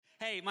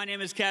Hey, my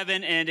name is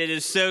Kevin, and it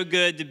is so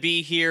good to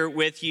be here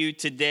with you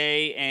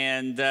today.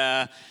 And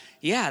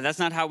that's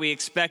not how we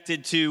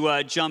expected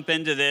to jump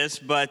into this,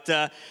 but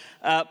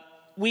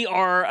we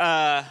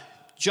are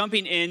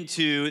jumping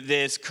into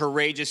this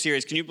Courageous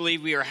series. Can you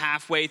believe we are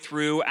halfway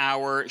through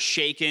our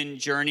Shaken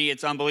journey?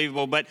 It's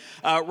unbelievable. But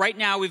right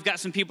now, we've got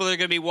some people that are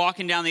going to be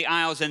walking down the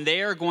aisles, and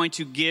they are going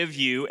to give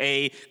you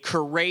a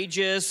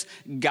Courageous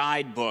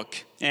guidebook.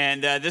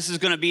 And this is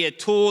going to be a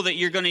tool that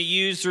you're going to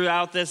use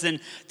throughout this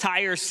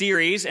entire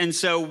series. And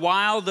so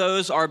while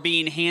those are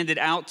being handed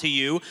out to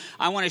you,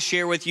 I want to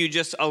share with you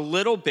just a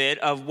little bit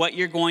of what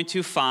you're going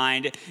to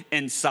find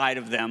inside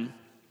of them.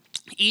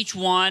 Each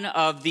one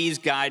of these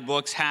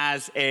guidebooks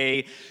has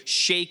a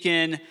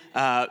Shaken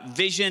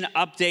vision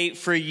update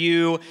for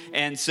you.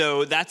 And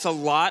so that's a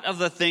lot of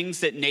the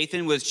things that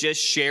Nathan was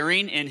just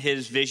sharing in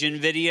his vision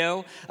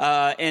video.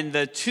 And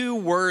the two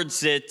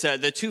words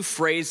the two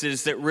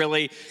phrases that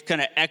really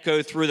kind of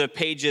echo through the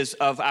pages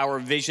of our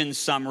vision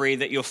summary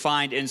that you'll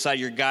find inside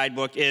your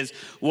guidebook is,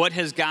 what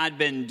has God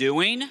been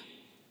doing?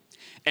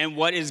 And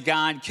what is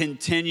God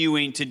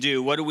continuing to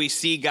do? What do we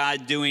see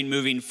God doing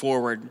moving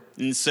forward?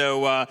 And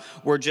so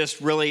we're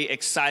just really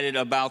excited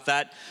about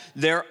that.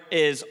 There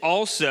is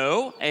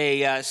also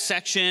a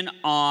section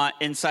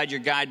inside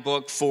your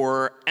guidebook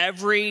for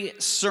every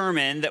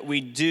sermon that we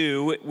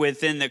do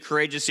within the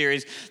Courageous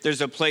series.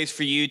 There's a place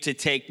for you to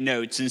take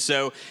notes. And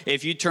so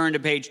if you turn to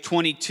page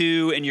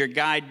 22 in your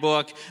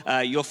guidebook,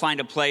 you'll find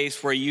a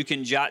place where you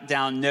can jot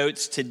down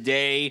notes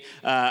today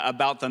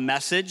about the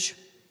message.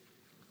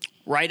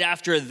 Right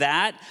after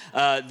that,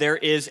 there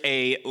is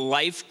a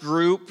life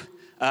group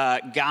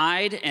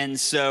guide. And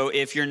so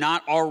if you're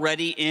not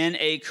already in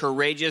a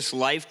Courageous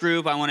life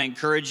group, I want to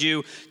encourage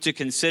you to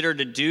consider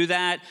to do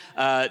that.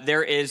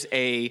 There is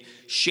a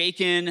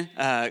Shaken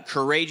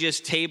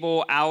Courageous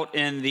table out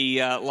in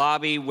the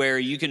lobby where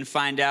you can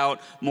find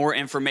out more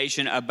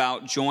information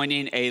about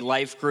joining a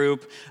life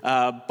group.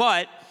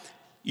 But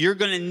you're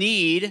going to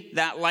need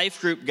that life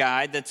group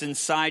guide that's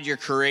inside your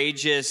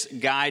Courageous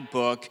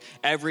guidebook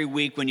every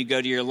week when you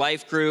go to your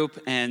life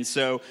group. And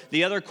so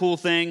the other cool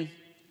thing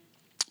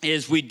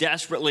is we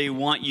desperately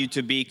want you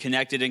to be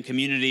connected in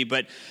community,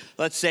 but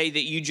let's say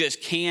that you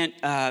just can't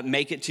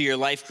make it to your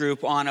life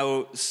group on a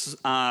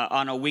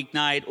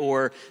weeknight,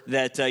 or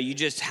that you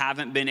just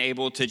haven't been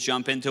able to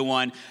jump into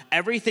one.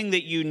 Everything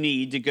that you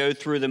need to go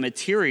through the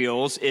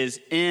materials is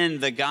in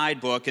the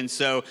guidebook, and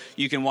so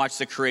you can watch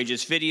the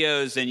Courageous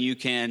videos, and you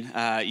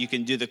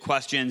can do the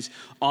questions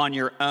on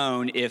your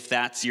own if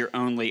that's your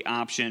only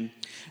option.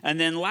 And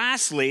then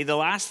lastly, the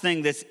last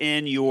thing that's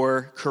in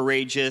your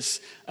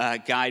Courageous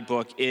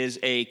guidebook is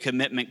a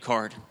commitment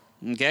card.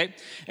 Okay?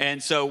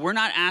 And so we're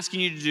not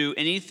asking you to do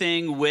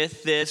anything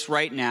with this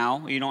right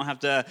now. You don't have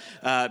to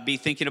be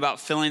thinking about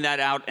filling that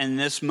out in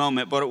this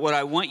moment. But what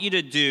I want you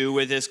to do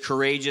with this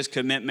Courageous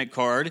commitment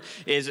card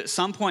is, at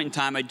some point in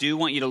time, I do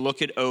want you to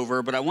look it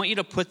over, but I want you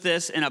to put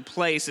this in a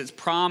place that's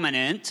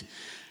prominent,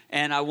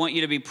 and I want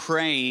you to be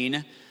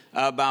praying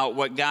about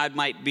what God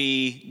might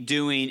be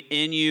doing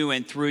in you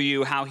and through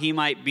you, how he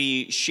might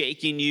be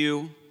shaking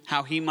you,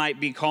 how he might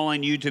be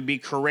calling you to be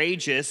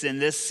courageous in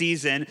this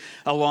season,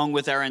 along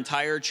with our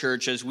entire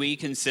church, as we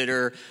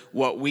consider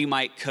what we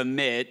might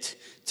commit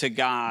to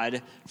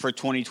God for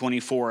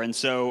 2024. And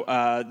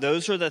so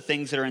those are the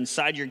things that are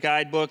inside your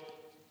guidebook.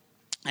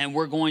 And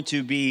we're going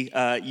to be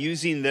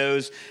using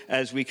those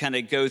as we kind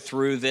of go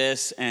through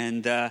this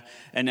and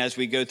as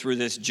we go through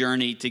this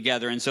journey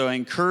together. And so I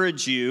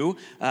encourage you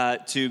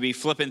to be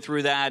flipping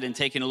through that and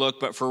taking a look.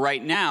 But for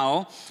right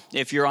now,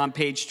 if you're on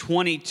page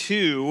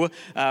 22,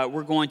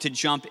 we're going to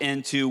jump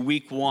into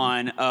week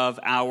 1 of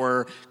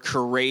our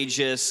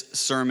Courageous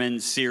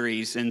sermon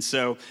series. And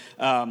so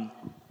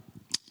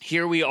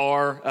here we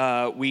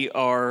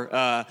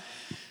are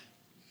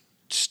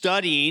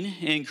studying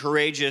in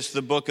Courageous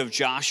the book of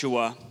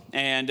Joshua.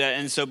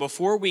 And so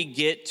before we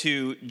get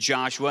to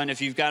Joshua, and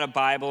if you've got a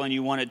Bible and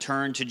you want to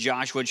turn to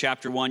Joshua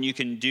chapter 1, you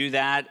can do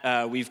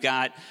that. We've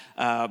got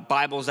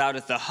Bibles out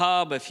at the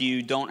hub. If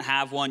you don't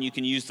have one, you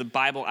can use the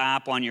Bible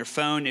app on your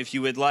phone if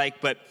you would like.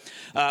 But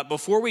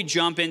before we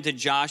jump into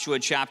Joshua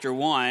chapter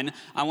 1,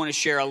 I want to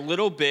share a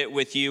little bit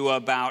with you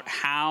about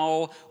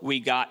how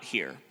we got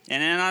here.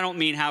 And I don't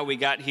mean how we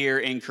got here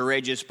in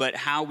Courageous, but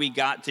how we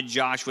got to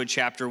Joshua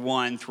chapter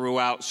 1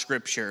 throughout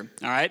Scripture,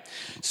 all right?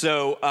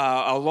 So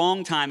a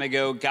long time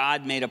ago,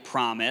 God made a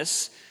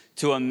promise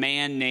to a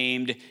man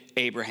named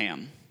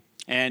Abraham.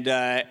 And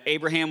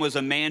Abraham was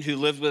a man who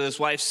lived with his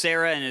wife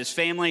Sarah and his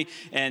family,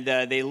 and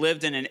they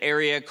lived in an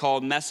area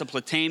called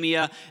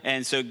Mesopotamia.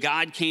 And so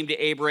God came to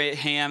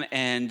Abraham,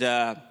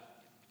 and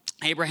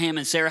Abraham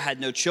and Sarah had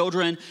no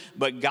children,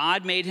 but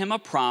God made him a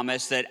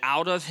promise that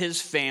out of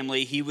his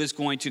family, he was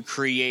going to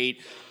create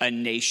a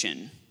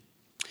nation.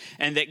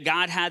 And that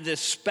God had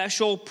this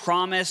special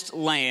promised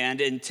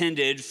land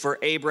intended for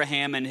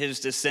Abraham and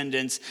his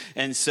descendants.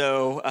 And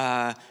so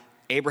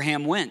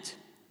Abraham went.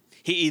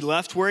 He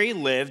left where he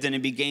lived, and he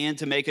began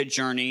to make a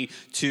journey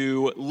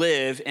to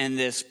live in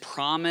this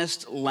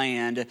promised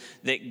land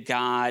that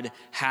God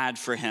had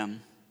for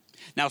him.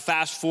 Now,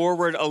 fast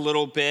forward a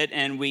little bit,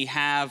 and we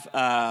have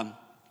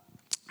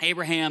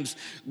Abraham's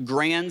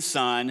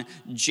grandson,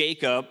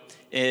 Jacob,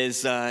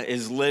 is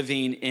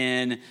living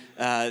in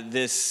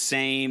this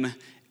same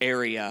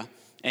area.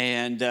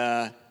 And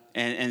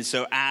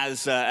so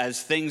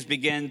as things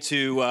begin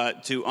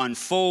to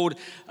unfold,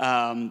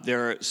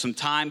 some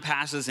time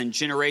passes and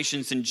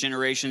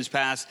generations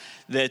pass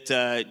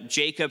that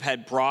Jacob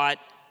had brought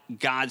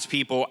God's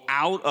people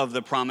out of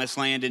the promised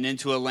land and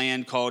into a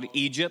land called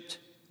Egypt.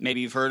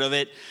 Maybe you've heard of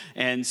it.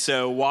 And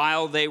so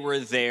while they were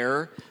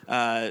there,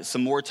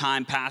 some more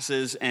time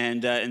passes,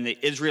 and the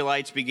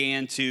Israelites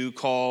began to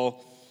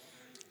call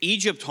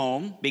Egypt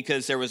home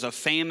because there was a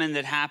famine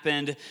that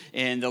happened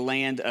in the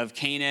land of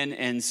Canaan.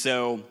 And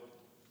so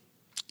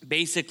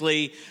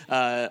basically,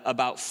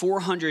 about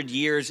 400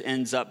 years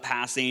ends up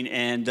passing,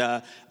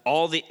 and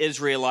all the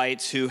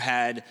Israelites who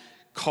had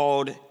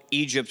called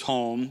Egypt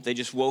home, they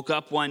just woke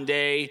up one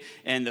day,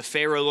 and the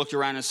Pharaoh looked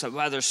around and said,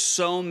 wow, there's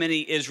so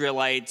many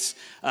Israelites.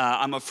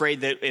 I'm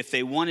afraid that if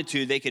they wanted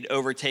to, they could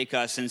overtake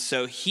us. And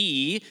so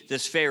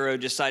this Pharaoh,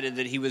 decided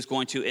that he was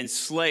going to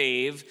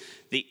enslave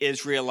the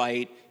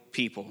Israelite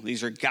people.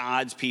 These are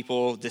God's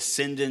people,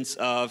 descendants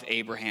of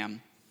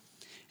Abraham.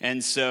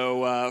 And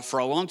so for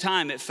a long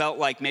time, it felt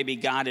like maybe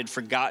God had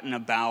forgotten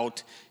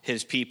about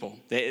his people.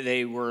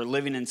 They were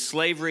living in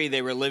slavery.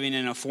 They were living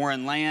in a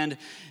foreign land.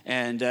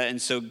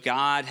 And so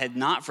God had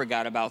not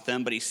forgot about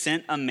them, but he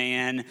sent a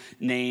man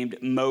named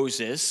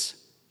Moses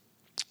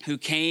who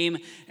came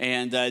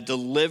and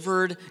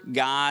delivered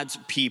God's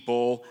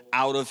people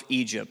out of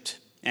Egypt.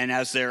 And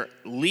as they're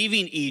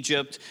leaving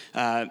Egypt,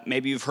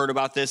 maybe you've heard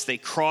about this, they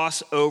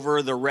cross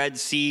over the Red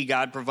Sea.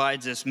 God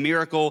provides this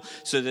miracle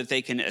so that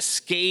they can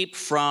escape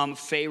from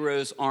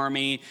Pharaoh's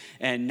army.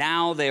 And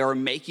now they are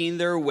making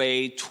their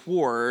way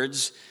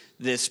towards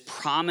this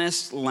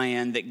promised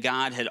land that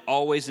God had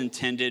always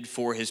intended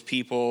for his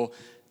people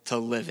to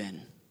live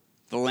in,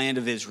 the land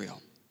of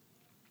Israel.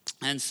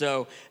 And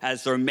so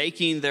as they're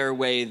making their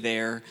way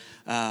there,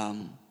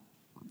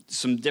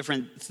 some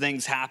different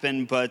things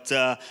happen, but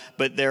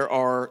there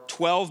are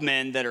 12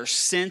 men that are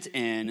sent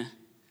in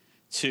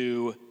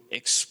to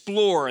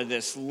explore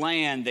this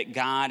land that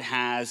God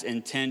has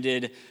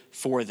intended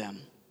for them.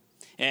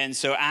 And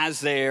so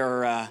as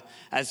they're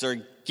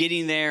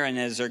getting there and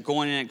as they're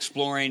going and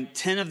exploring,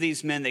 10 of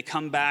these men, they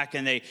come back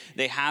and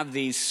they have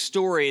these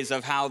stories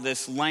of how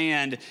this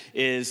land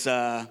is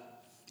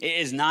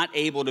not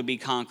able to be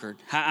conquered,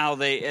 how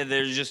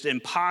they're just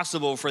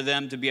impossible for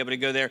them to be able to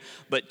go there.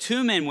 But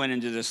 2 men went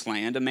into this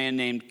land, a man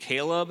named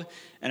Caleb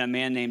and a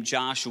man named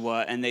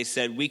Joshua, and they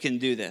said, we can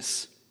do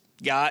this.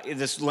 God,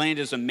 this land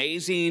is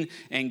amazing,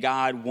 and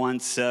God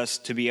wants us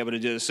to be able to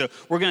do this. So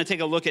we're going to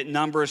take a look at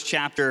Numbers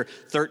chapter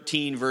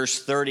 13,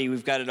 verse 30.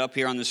 We've got it up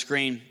here on the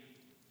screen.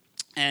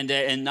 And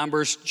in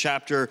Numbers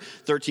chapter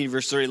 13,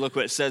 verse 30, look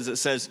what it says. It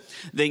says,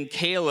 then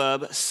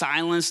Caleb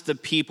silenced the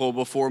people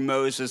before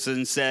Moses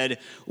and said,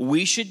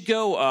 we should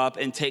go up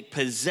and take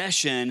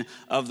possession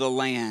of the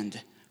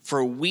land,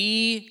 for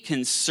we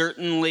can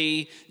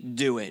certainly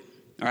do it.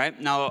 All right,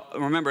 now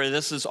remember,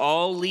 this is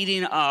all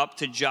leading up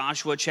to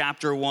Joshua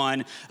chapter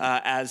 1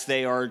 as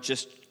they are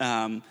just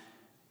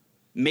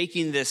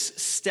making this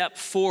step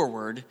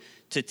forward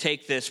to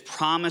take this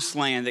promised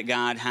land that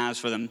God has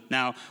for them.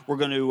 Now, we're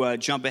going to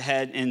jump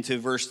ahead into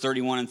verse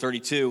 31 and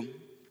 32.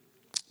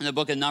 In the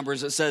book of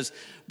Numbers, it says,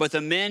 but the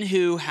men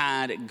who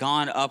had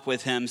gone up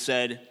with him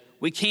said,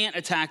 we can't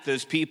attack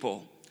those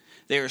people.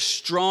 They are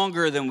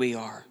stronger than we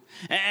are.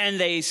 And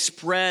they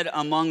spread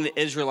among the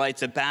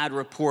Israelites a bad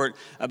report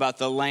about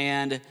the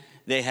land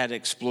they had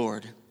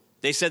explored.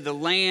 They said, the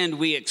land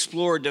we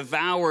explored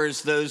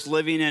devours those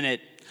living in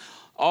it.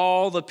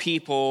 All the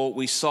people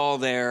we saw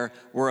there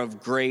were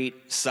of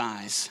great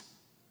size.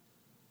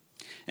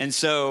 And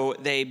so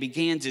they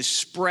began to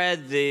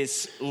spread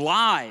these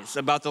lies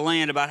about the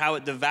land, about how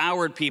it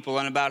devoured people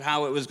and about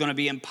how it was going to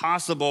be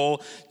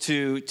impossible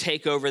to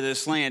take over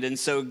this land. And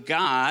so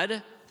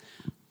God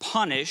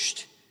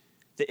punished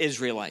the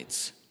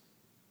Israelites.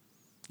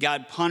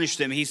 God punished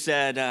them. He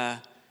said,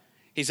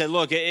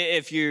 look,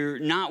 if you're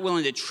not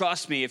willing to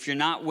trust me, if you're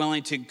not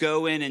willing to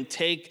go in and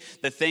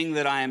take the thing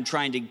that I am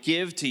trying to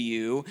give to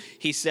you,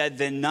 he said,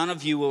 then none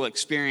of you will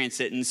experience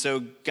it. And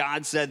so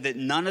God said that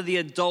none of the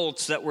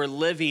adults that were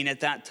living at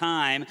that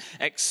time,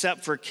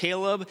 except for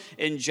Caleb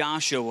and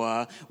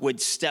Joshua, would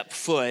step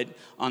foot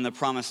on the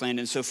promised land.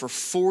 And so for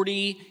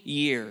 40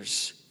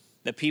 years,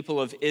 the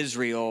people of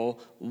Israel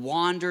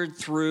wandered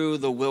through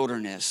the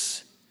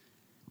wilderness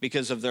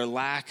because of their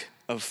lack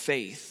of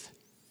faith,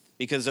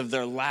 because of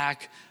their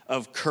lack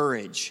of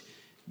courage,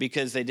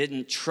 because they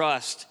didn't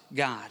trust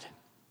God.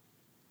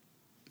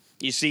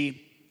 You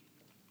see,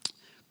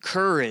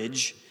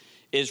 courage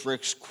is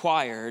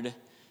required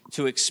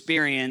to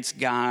experience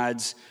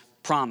God's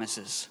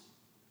promises.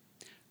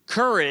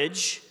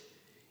 Courage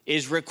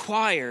is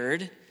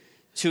required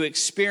to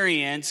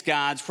experience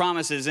God's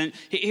promises. And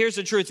here's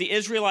the truth. The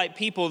Israelite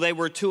people, they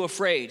were too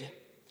afraid.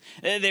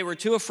 They were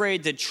too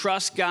afraid to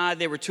trust God.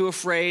 They were too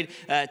afraid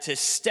to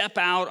step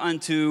out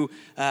onto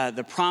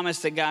the promise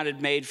that God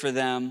had made for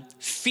them.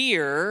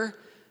 Fear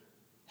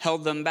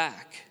held them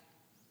back.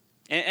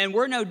 And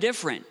we're no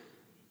different.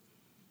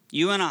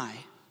 You and I.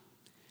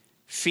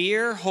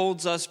 Fear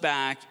holds us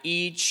back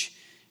each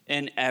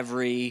and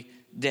every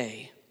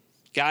day.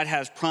 God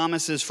has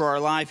promises for our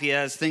life. He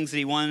has things that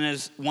he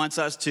wants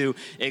us to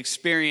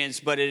experience,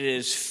 but it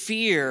is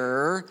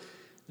fear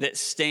that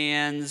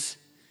stands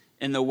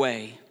in the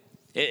way.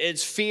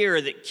 It's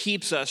fear that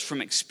keeps us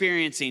from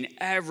experiencing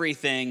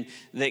everything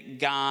that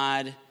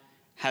God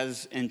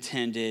has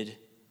intended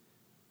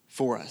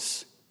for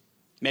us.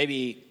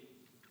 Maybe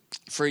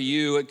for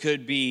you, it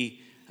could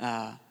be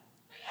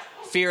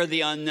fear of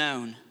the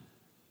unknown.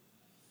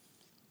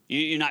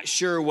 You're not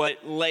sure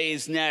what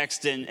lays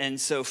next, and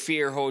so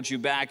fear holds you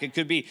back. It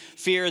could be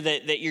fear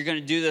that you're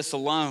going to do this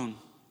alone.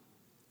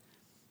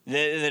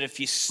 That if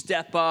you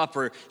step up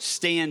or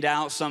stand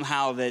out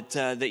somehow,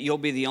 that you'll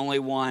be the only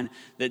one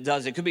that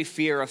does it. It could be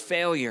fear of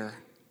failure.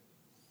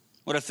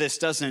 What if this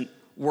doesn't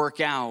work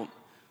out?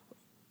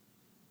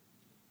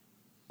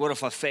 What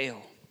if I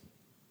fail?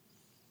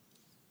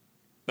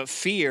 But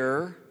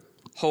fear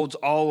holds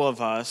all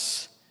of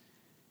us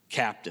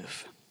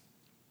captive.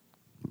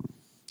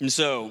 And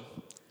so,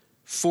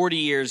 40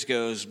 years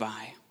goes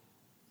by.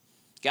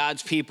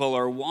 God's people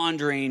are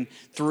wandering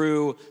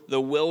through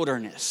the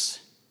wilderness.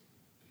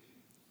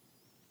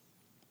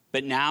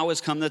 But now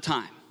has come the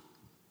time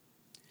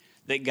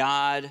that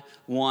God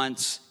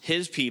wants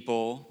his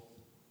people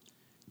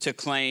to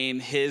claim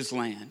his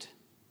land.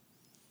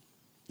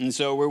 And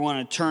so we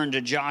want to turn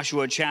to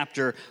Joshua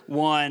chapter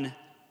 1,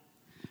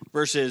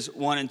 verses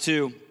 1 and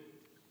 2.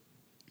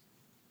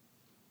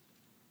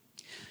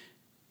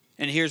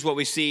 And here's what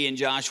we see in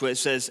Joshua. It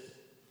says,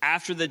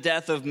 after the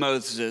death of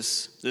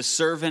Moses, the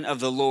servant of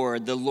the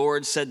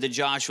Lord said to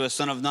Joshua,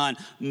 son of Nun,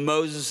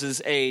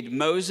 Moses' aide,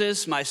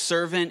 Moses, my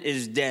servant,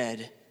 is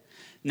dead.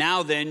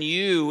 Now then,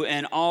 you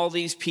and all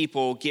these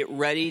people get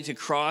ready to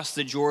cross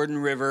the Jordan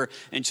River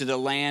into the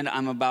land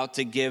I'm about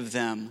to give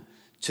them,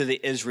 to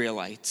the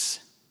Israelites.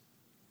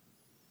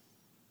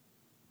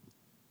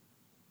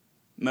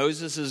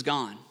 Moses is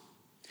gone.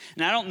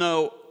 And I don't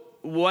know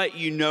what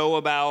you know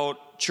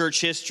about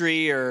church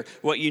history or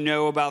what you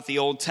know about the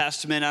Old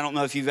Testament. I don't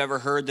know if you've ever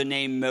heard the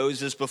name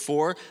Moses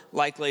before.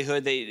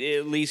 Likelihood that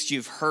at least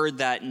you've heard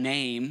that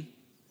name.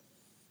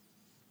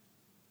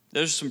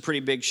 Those are some pretty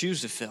big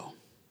shoes to fill.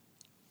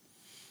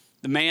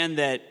 The man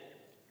that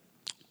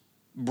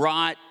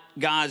brought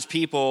God's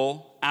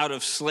people out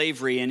of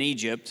slavery in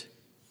Egypt,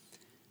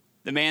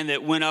 the man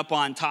that went up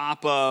on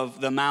top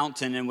of the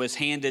mountain and was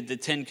handed the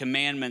 10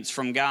 Commandments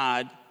from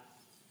God,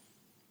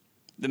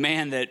 the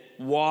man that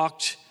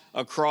walked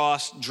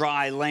across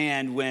dry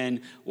land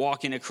when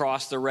walking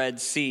across the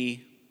Red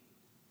Sea.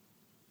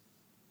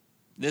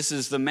 This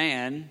is the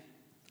man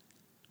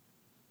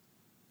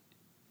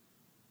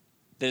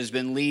that has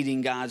been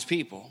leading God's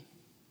people.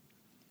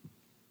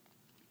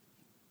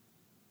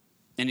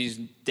 And he's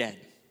dead.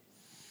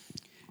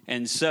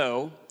 And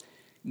so,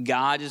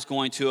 God is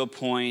going to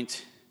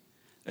appoint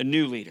a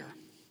new leader.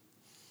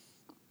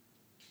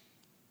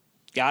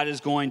 God is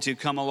going to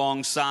come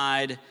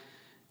alongside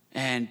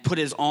and put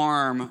his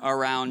arm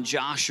around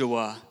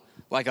Joshua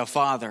like a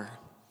father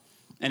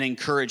and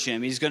encourage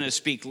him. He's going to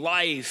speak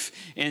life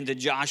into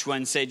Joshua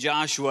and say,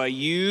 Joshua,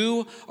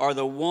 you are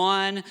the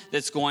one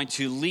that's going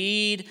to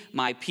lead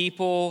my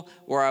people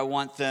where I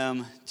want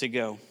them to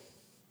go.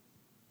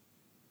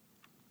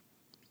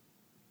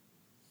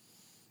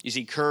 You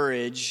see,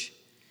 courage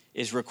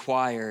is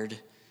required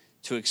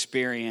to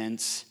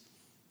experience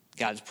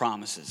God's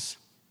promises.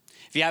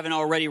 If you haven't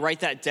already, write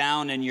that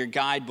down in your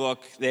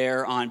guidebook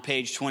there on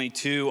page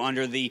 22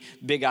 under the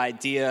Big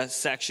Idea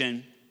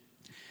section.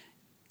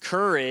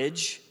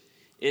 Courage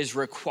is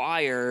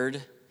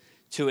required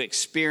to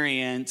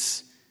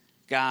experience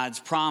God's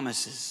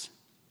promises.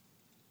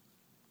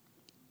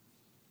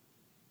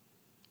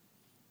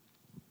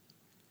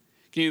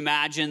 Can you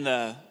imagine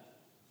the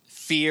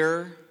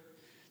fear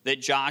that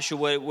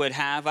Joshua would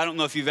have? I don't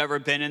know if you've ever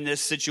been in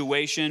this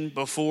situation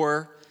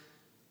before.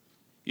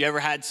 You ever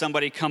had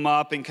somebody come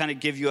up and kind of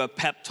give you a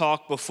pep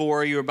talk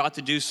before you're about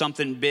to do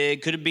something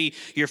big? Could it be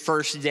your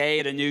first day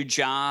at a new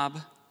job?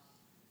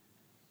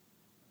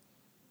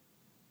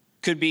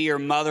 Could be your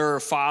mother or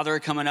father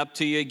coming up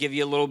to you, give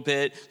you a little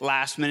bit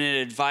last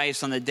minute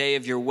advice on the day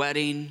of your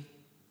wedding.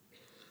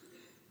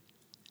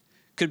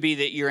 Could be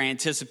that you're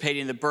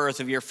anticipating the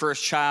birth of your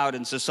first child,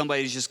 and so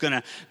somebody's just going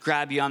to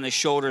grab you on the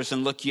shoulders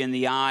and look you in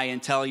the eye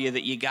and tell you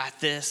that you got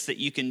this, that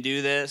you can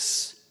do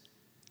this.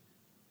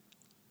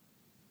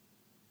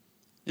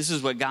 This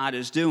is what God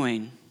is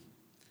doing.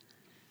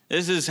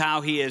 This is how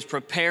he is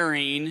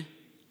preparing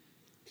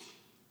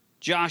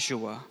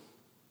Joshua.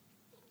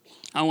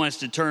 I want us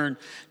to turn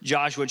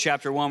Joshua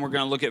chapter 1. We're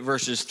going to look at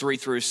verses 3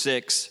 through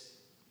 6.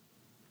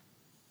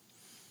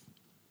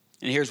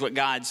 And here's what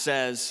God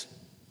says.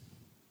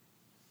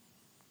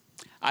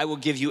 I will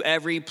give you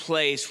every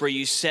place where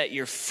you set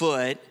your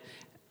foot,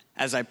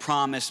 as I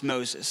promised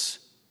Moses.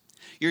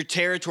 Your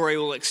territory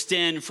will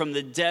extend from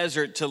the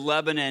desert to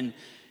Lebanon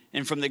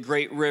and from the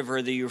great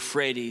river, the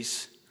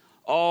Euphrates,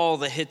 all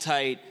the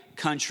Hittite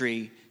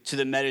country to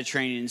the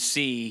Mediterranean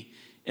Sea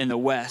in the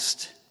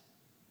west.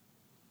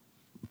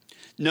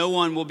 No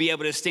one will be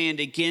able to stand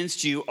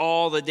against you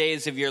all the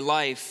days of your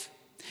life.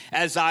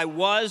 As I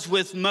was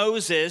with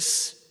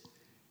Moses,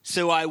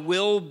 so I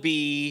will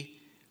be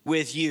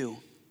with you.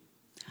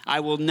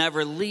 I will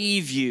never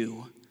leave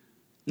you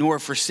nor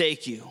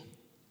forsake you.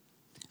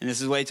 And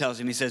this is what he tells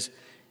him. He says,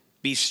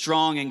 be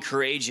strong and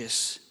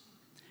courageous,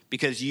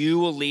 because you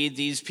will lead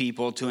these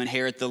people to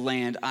inherit the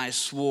land I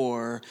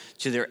swore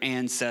to their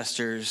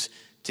ancestors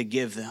to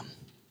give them.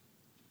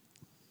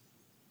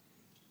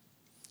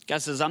 God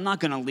says, I'm not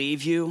going to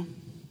leave you.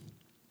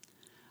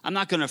 I'm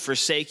not going to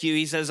forsake you.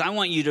 He says, I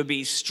want you to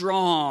be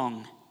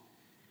strong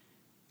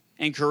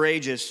and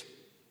courageous.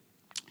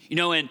 You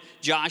know, in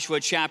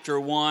Joshua chapter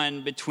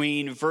 1,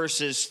 between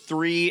verses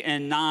 3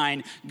 and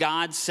 9,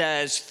 God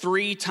says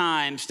 3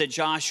 times to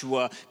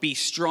Joshua, be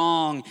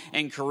strong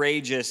and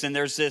courageous. And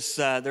there's this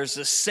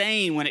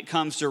saying when it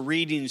comes to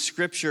reading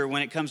Scripture,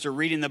 when it comes to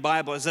reading the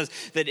Bible, it says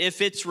that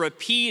if it's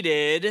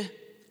repeated,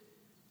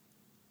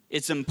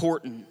 it's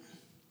important,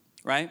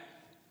 right?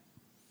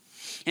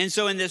 And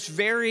so in this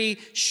very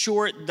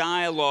short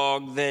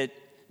dialogue that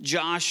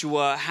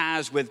Joshua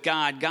has with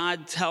God,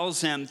 God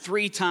tells him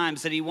 3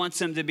 times that he wants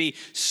him to be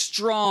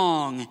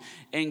strong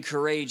and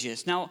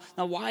courageous. Now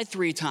why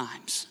 3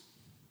 times?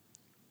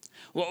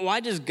 Well,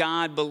 why does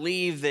God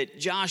believe that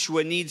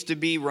Joshua needs to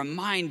be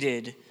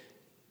reminded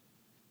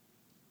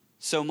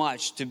so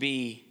much to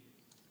be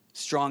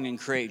strong and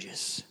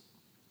courageous?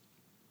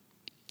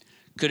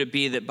 Could it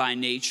be that by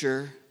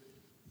nature,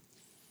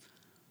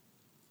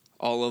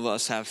 all of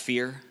us have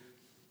fear?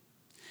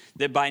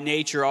 That by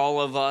nature,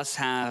 all of us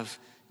have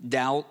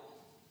doubt?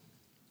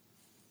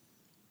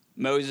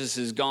 Moses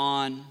is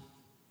gone.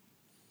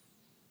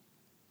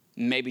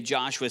 Maybe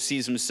Joshua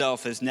sees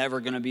himself as never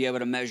going to be able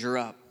to measure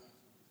up,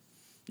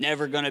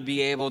 never going to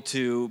be able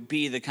to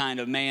be the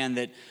kind of man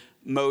that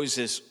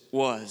Moses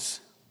was.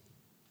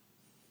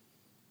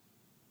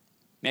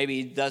 Maybe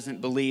he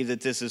doesn't believe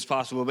that this is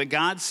possible, but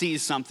God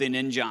sees something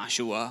in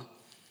Joshua.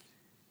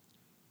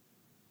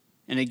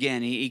 And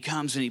again, he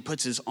comes and he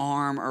puts his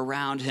arm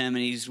around him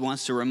and he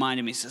wants to remind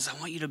him. He says, I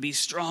want you to be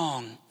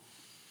strong.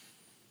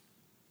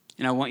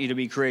 And I want you to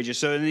be courageous.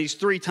 So in these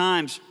 3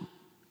 times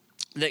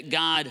that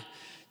God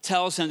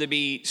tells him to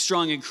be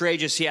strong and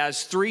courageous, he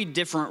has 3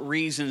 different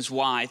reasons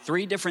why.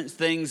 3 different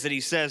things that he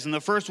says. And the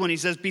first one, he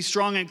says, be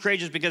strong and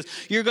courageous because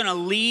you're going to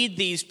lead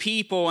these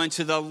people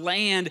into the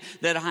land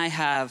that I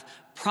have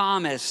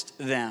promised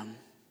them.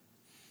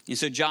 And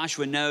so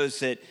Joshua knows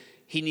that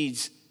he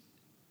needs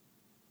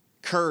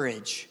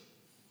courage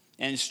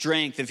and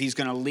strength if he's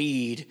going to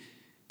lead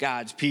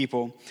God's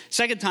people.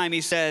 Second time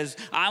he says,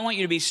 I want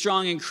you to be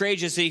strong and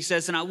courageous. And he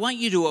says, and I want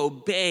you to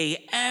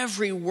obey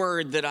every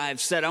word that I've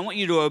said. I want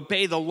you to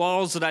obey the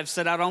laws that I've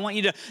set out. I want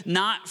you to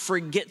not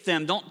forget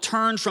them. Don't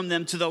turn from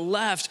them to the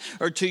left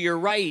or to your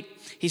right.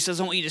 He says,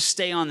 I want you to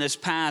stay on this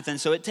path.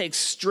 And so it takes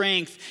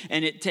strength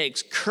and it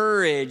takes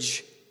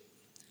courage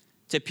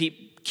to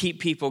keep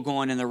people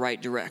going in the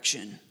right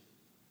direction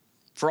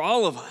for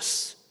all of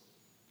us.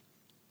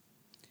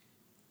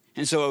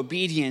 And so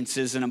obedience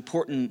is an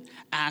important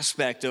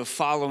aspect of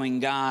following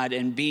God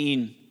and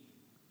being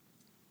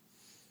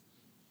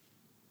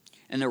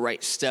in the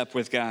right step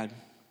with God.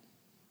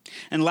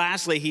 And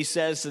lastly, he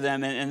says to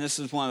them, and this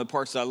is one of the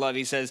parts that I love,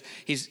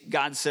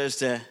 God says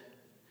to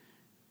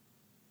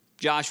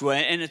Joshua,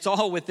 and it's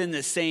all within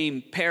the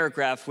same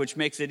paragraph, which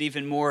makes it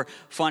even more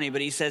funny,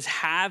 but he says,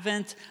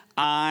 haven't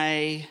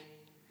I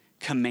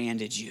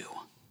commanded you?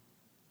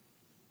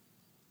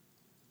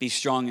 Be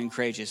strong and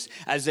courageous.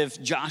 As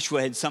if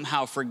Joshua had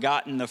somehow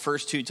forgotten the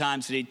first 2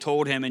 times that he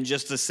told him in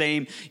just the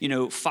same,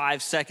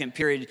 5-second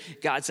period.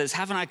 God says,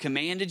 haven't I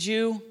commanded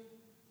you?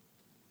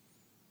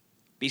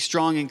 Be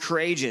strong and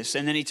courageous.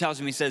 And then he tells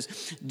him, he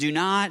says, do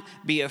not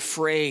be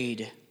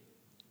afraid.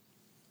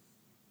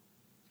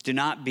 Do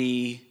not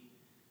be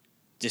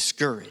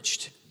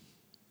discouraged.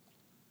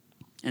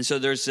 And so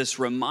there's this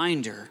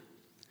reminder,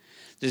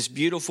 this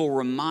beautiful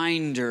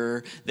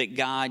reminder that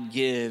God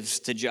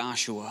gives to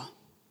Joshua.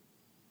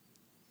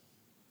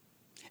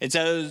 It's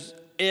as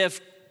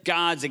if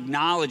God's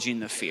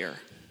acknowledging the fear.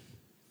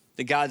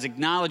 That God's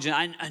acknowledging,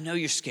 I know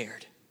you're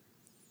scared.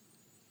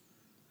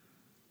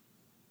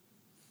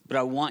 But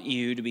I want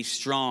you to be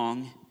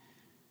strong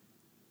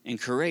and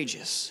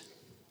courageous.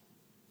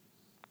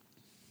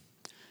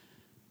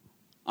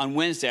 On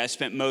Wednesday, I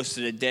spent most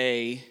of the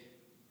day,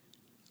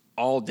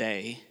 all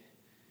day,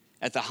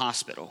 at the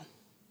hospital.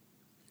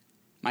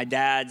 My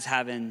dad's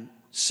having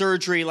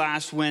surgery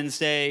last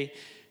Wednesday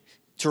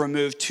to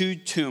remove 2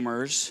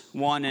 tumors,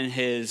 one in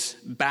his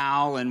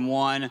bowel and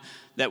one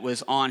that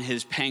was on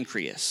his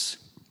pancreas.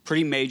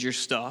 Pretty major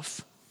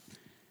stuff.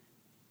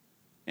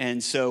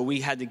 And so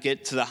we had to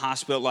get to the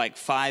hospital at like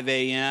 5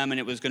 a.m. and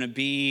it was going to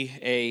be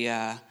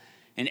an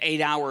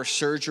 8-hour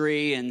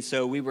surgery. And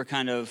so we were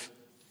kind of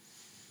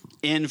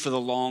in for the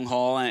long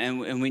haul,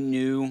 and we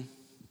knew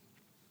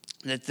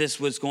that this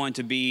was going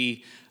to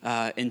be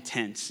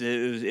intense.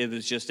 It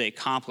was just a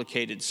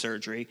complicated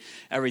surgery.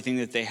 Everything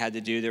that they had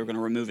to do, they were going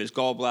to remove his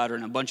gallbladder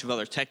and a bunch of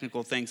other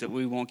technical things that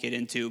we won't get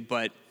into,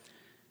 but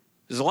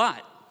it was a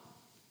lot.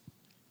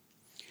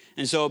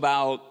 And so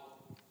about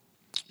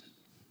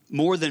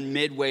more than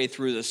midway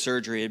through the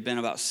surgery, it had been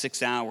about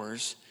 6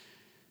 hours,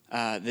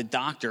 the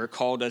doctor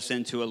called us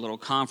into a little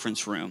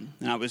conference room.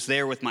 And I was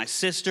there with my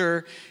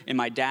sister and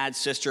my dad's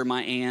sister,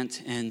 my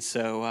aunt. And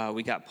so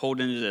we got pulled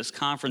into this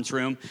conference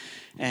room.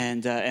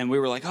 And we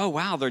were like, oh,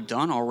 wow, they're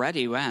done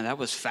already. Wow, that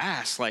was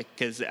fast.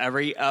 Because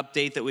every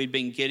update that we'd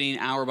been getting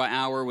hour by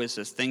hour was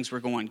just things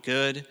were going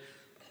good.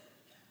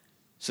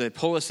 So they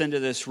pull us into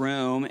this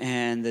room,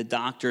 and the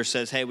doctor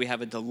says, hey, we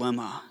have a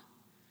dilemma.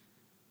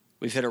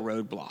 We've hit a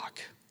roadblock.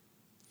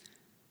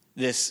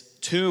 This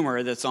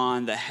tumor that's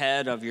on the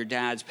head of your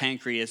dad's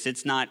pancreas,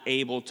 it's not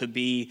able to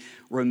be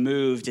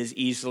removed as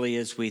easily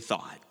as we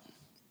thought.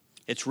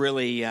 It's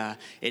really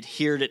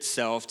adhered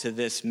itself to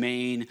this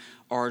main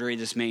artery,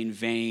 this main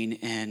vein,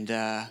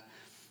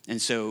 and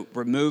so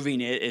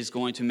removing it is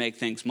going to make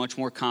things much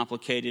more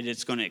complicated.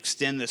 It's going to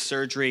extend the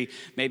surgery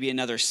maybe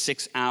another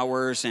 6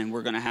 hours, and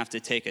we're going to have to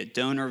take a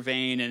donor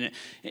vein. And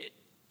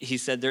he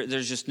said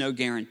there's just no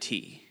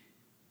guarantee.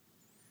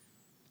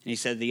 And he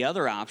said the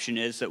other option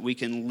is that we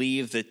can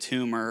leave the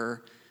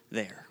tumor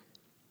there.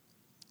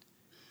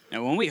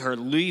 Now, when we heard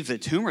leave the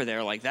tumor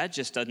there, that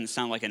just doesn't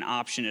sound like an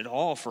option at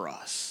all for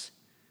us.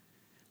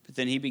 But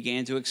then he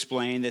began to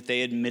explain that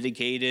they had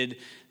mitigated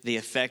the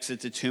effects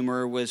that the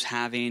tumor was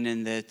having,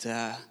 and that,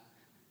 that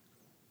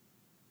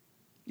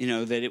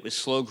it was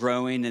slow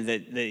growing, and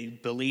that they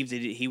believed that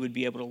he would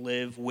be able to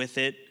live with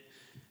it,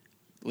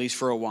 at least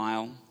for a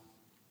while.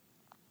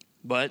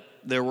 But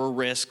there were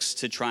risks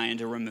to trying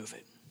to remove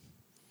it.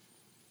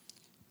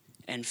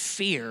 And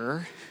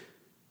fear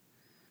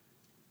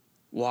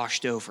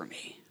washed over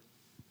me.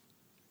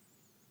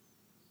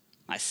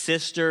 My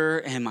sister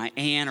and my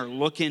aunt are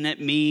looking at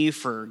me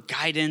for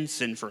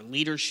guidance and for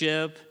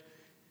leadership.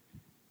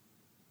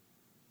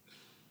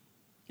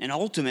 And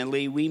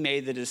ultimately, we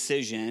made the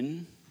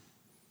decision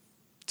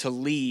to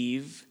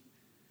leave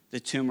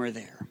the tumor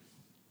there.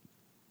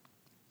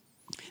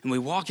 And we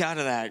walk out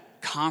of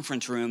that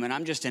conference room, and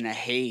I'm just in a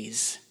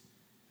haze.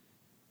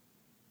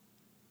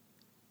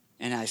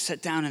 And I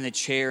sat down in the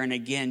chair, and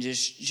again,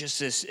 just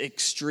this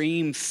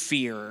extreme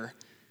fear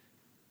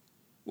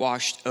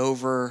washed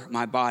over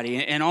my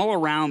body. And all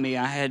around me,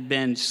 I had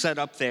been set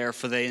up there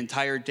for the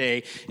entire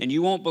day. And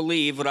you won't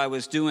believe what I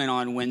was doing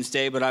on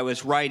Wednesday, but I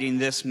was writing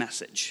this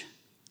message.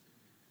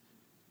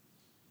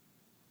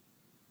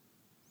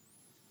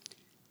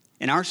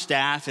 And our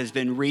staff has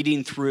been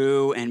reading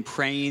through and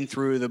praying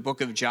through the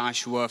book of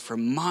Joshua for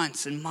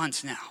months and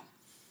months now.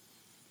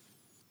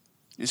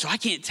 And so I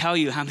can't tell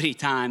you how many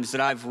times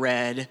that I've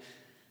read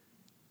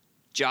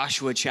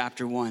Joshua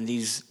chapter 1,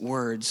 these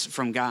words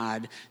from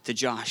God to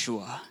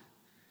Joshua.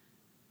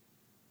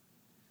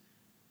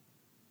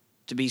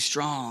 To be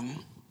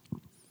strong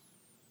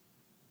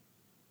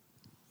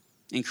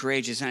and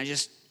courageous. And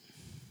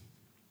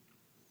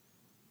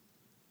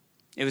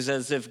it was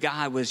as if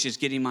God was just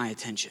getting my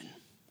attention.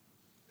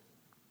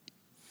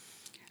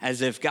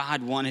 As if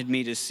God wanted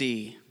me to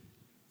see,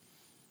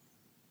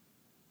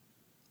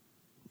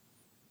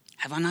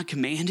 have I not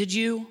commanded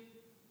you?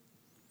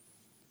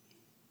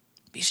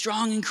 Be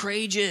strong and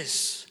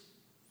courageous.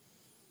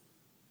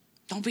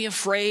 Don't be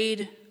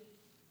afraid.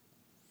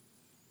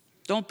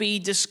 Don't be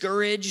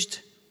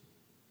discouraged.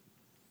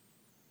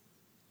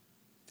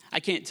 I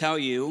can't tell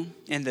you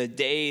in the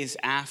days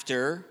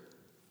after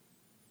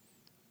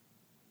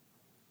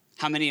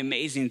how many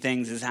amazing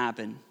things has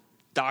happened.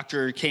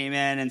 Doctor came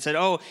in and said,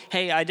 oh,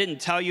 hey, I didn't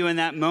tell you in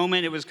that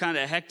moment. It was kind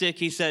of hectic.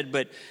 He said,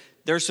 but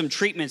there's some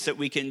treatments that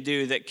we can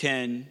do that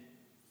can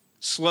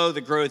slow the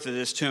growth of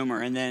this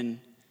tumor. And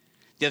then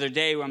the other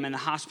day when I'm in the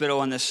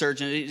hospital and the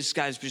surgeon, this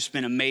guy's just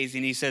been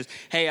amazing. He says,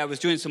 hey, I was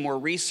doing some more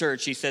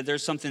research. He said,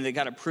 there's something that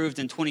got approved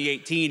in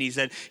 2018. He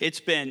said, it's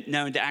been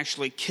known to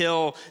actually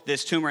kill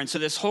this tumor. And so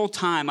this whole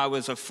time I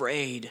was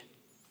afraid.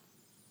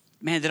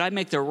 Man, did I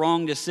make the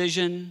wrong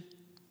decision?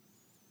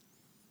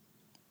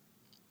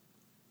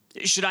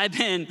 Should I have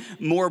been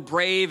more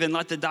brave and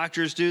let the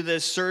doctors do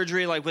this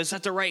surgery? Was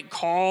that the right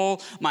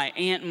call? My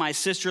aunt and my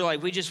sister,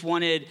 we just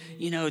wanted,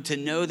 to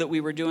know that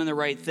we were doing the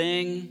right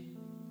thing.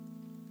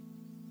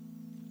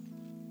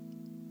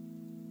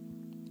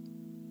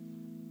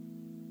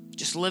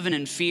 Just living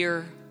in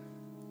fear.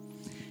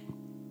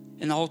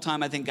 And the whole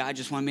time I think God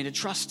just wanted me to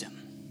trust him.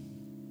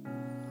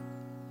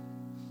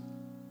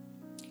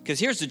 Because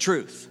here's the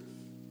truth.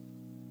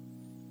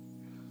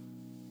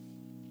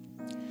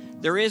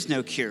 There is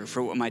no cure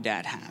for what my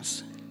dad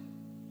has.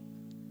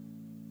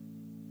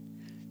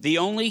 The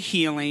only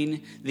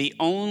healing, the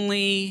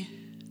only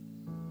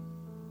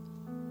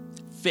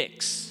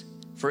fix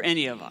for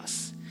any of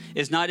us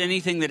is not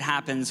anything that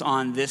happens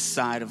on this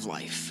side of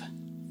life.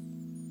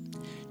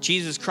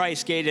 Jesus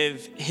Christ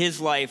gave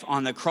his life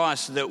on the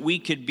cross so that we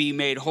could be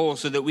made whole,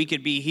 so that we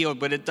could be healed,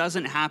 but it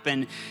doesn't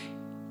happen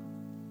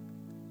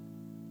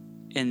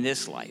in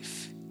this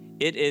life.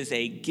 It is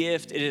a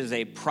gift. It is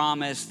a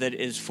promise that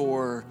is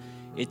for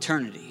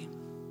eternity.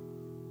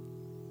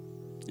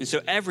 And so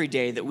every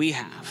day that we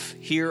have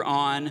here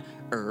on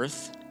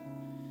earth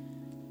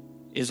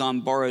is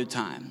on borrowed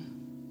time.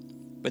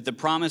 But the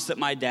promise that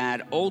my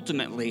dad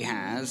ultimately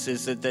has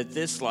is that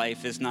this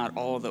life is not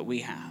all that we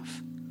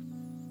have.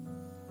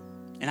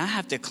 And I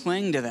have to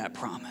cling to that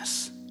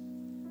promise.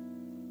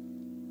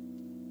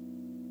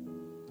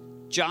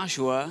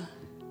 Joshua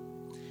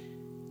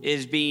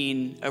is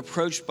being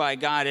approached by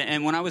God.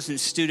 And when I was in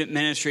student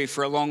ministry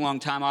for a long, long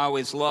time, I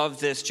always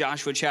loved this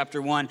Joshua chapter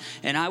 1.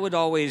 And I would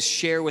always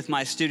share with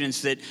my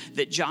students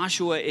that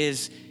Joshua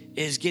is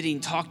getting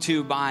talked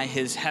to by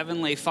his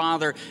heavenly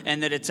Father,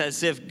 and that it's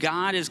as if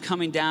God is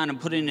coming down and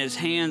putting his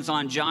hands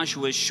on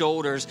Joshua's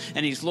shoulders,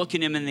 and he's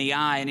looking him in the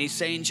eye, and he's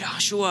saying,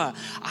 Joshua,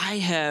 I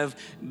have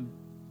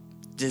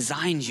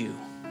designed you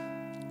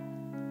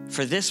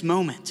for this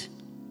moment.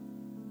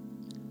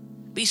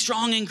 Be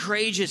strong and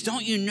courageous.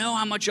 Don't you know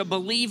how much I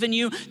believe in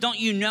you? Don't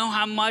you know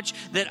how much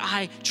that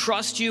I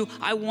trust you?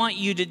 I want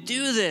you to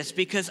do this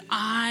because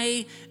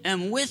I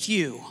am with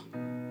you.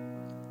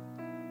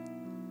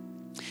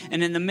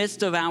 And in the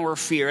midst of our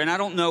fear, and I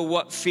don't know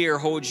what fear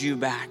holds you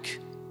back.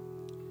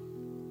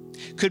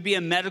 Could be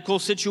a medical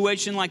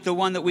situation like the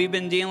one that we've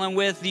been dealing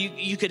with.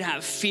 You could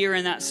have fear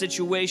in that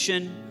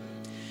situation.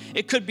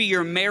 It could be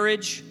your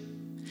marriage.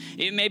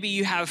 Maybe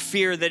you have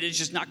fear that it's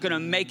just not going to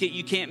make it.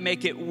 You can't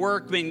make it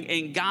work,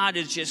 and God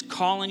is just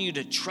calling you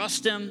to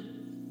trust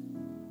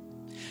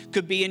him.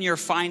 Could be in your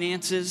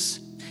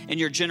finances, in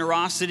your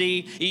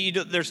generosity.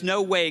 There's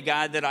no way,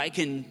 God, that I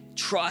can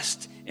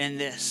trust in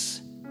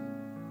this.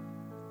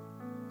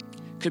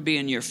 Could be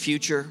in your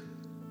future.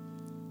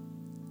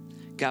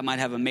 God might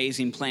have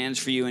amazing plans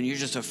for you, and you're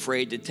just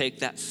afraid to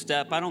take that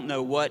step. I don't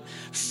know what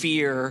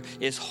fear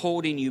is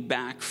holding you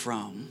back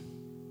from.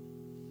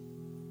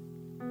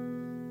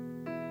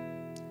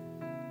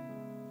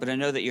 But I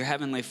know that your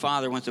heavenly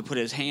Father wants to put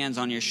his hands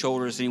on your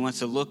shoulders, and he wants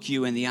to look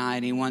you in the eye,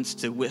 and he wants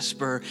to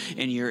whisper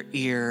in your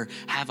ear,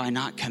 have I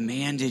not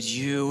commanded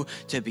you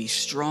to be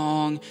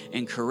strong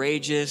and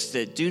courageous,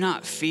 that do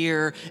not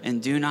fear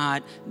and do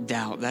not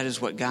doubt. That is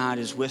what God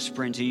is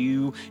whispering to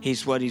you.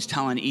 He's what he's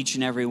telling each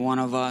and every one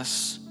of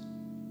us.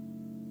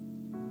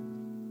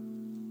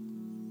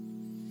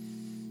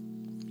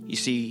 You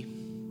see,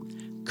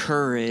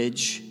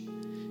 courage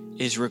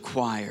is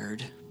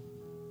required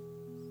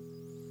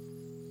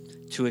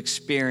to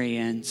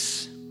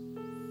experience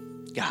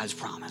God's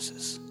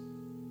promises.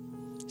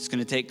 It's going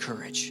to take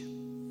courage,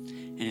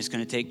 and it's going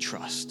to take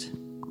trust.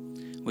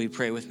 Will you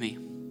pray with me?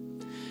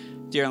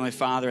 Dear Heavenly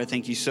Father, I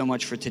thank you so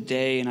much for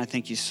today, and I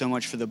thank you so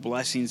much for the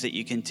blessings that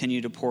you continue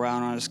to pour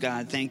out on us,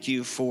 God. Thank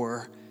you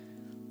for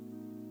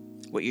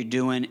what you're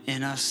doing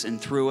in us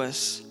and through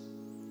us.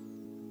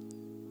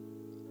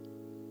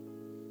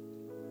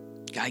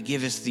 God,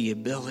 give us the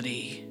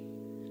ability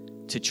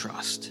to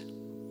trust.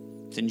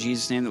 It's in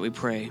Jesus' name that we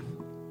pray.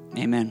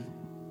 Amen.